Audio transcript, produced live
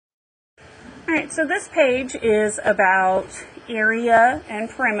All right, so this page is about area and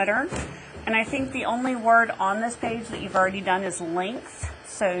perimeter, and I think the only word on this page that you've already done is length,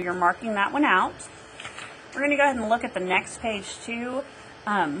 so you're marking that one out. We're going to go ahead and look at the next page too.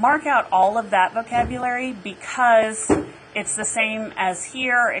 Mark out all of that vocabulary because it's the same as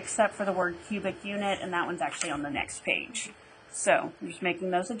here except for the word cubic unit, and that one's actually on the next page. So I'm just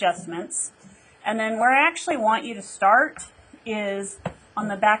making those adjustments. And then where I actually want you to start is on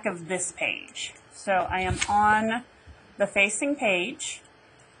the back of this page. So I am on the facing page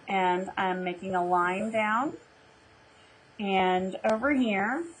and I'm making a line down, and over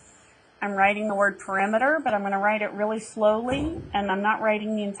here I'm writing the word perimeter, but I'm going to write it really slowly and I'm not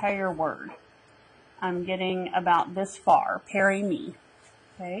writing the entire word. I'm getting about this far, peri-me,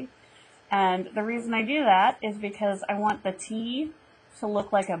 okay? And the reason I do that is because I want the T to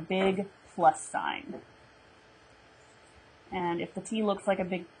look like a big plus sign. And if the T looks like a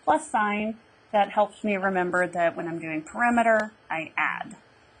big plus sign, that helps me remember that when I'm doing perimeter, I add.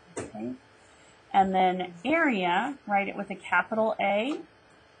 Okay? And then area, write it with a capital A.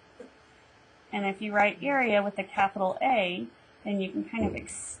 And if you write area with a capital A, then you can kind of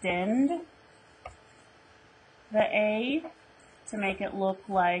extend the A to make it look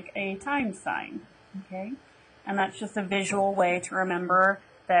like a times sign. Okay? And that's just a visual way to remember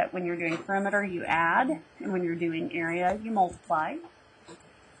that when you're doing perimeter, you add, and when you're doing area, you multiply.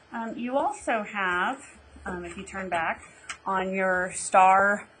 You also have, if you turn back, on your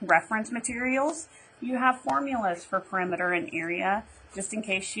STAR reference materials, you have formulas for perimeter and area, just in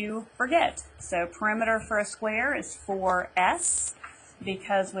case you forget. So perimeter for a square is 4s,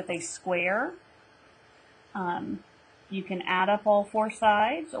 because with a square, you can add up all four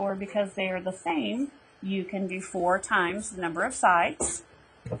sides, or because they are the same, you can do 4 times the number of sides.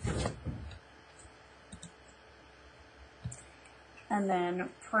 And then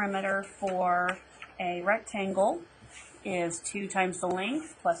perimeter for a rectangle is 2 times the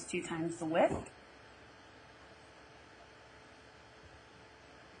length plus 2 times the width.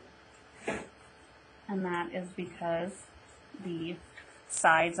 And that is because the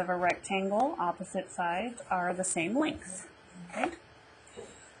sides of a rectangle, opposite sides, are the same length. Okay?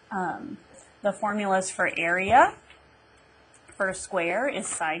 The formulas for area for a square is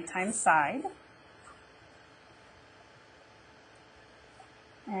side times side.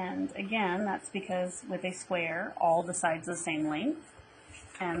 And again, that's because with a square, all the sides are the same length.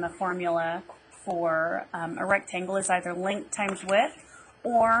 And the formula for a rectangle is either length times width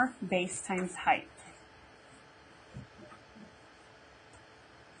or base times height.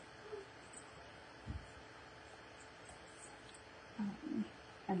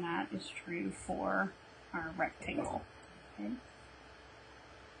 And that is true for our rectangle. Okay.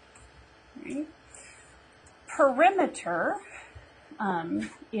 Right. Perimeter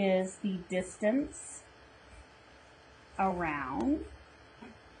is the distance around,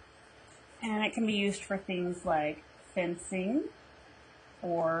 and it can be used for things like fencing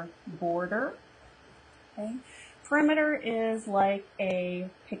or border. Okay. Perimeter is like a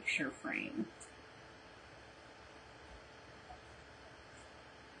picture frame.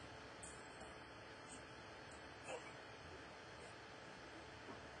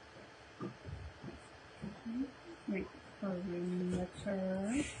 Perimeter.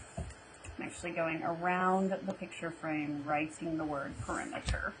 I'm actually going around the picture frame, writing the word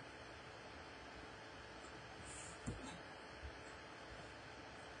perimeter.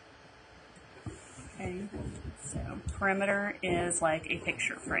 Okay, so perimeter is like a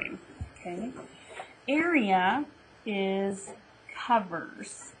picture frame. Okay, area is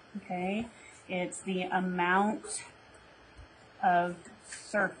covers. Okay, it's the amount of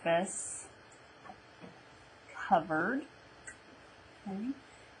surface covered. Okay.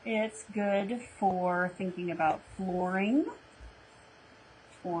 It's good for thinking about flooring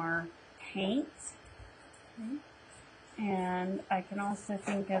or paint. Okay. And I can also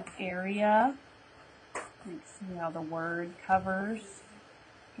think of area. Let's see how the word covers.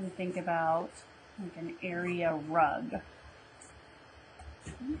 I can think about like an area rug.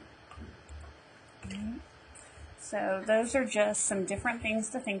 Okay. So those are just some different things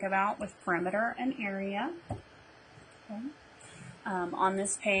to think about with perimeter and area. Okay. On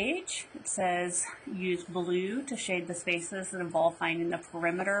this page, it says use blue to shade the spaces that involve finding the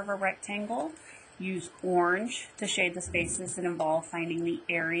perimeter of a rectangle. Use orange to shade the spaces that involve finding the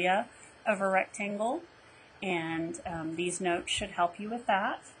area of a rectangle. And these notes should help you with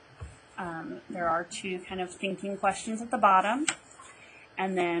that. There are 2 kind of thinking questions at the bottom.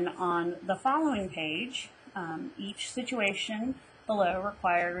 And then on the following page, each situation below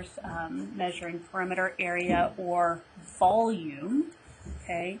requires measuring perimeter, area, or volume,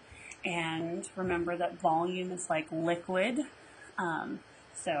 okay? And remember that volume is like liquid.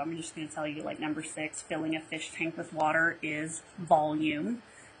 So I'm just going to tell you, like number 6, filling a fish tank with water is volume.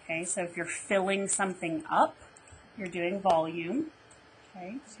 Okay, so if you're filling something up, you're doing volume.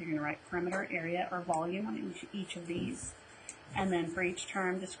 Okay, so you're going to write perimeter, area, or volume on each of these. And then for each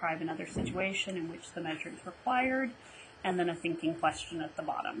term, describe another situation in which the measure is required, and then a thinking question at the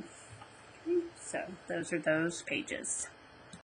bottom. Okay, so those are those pages.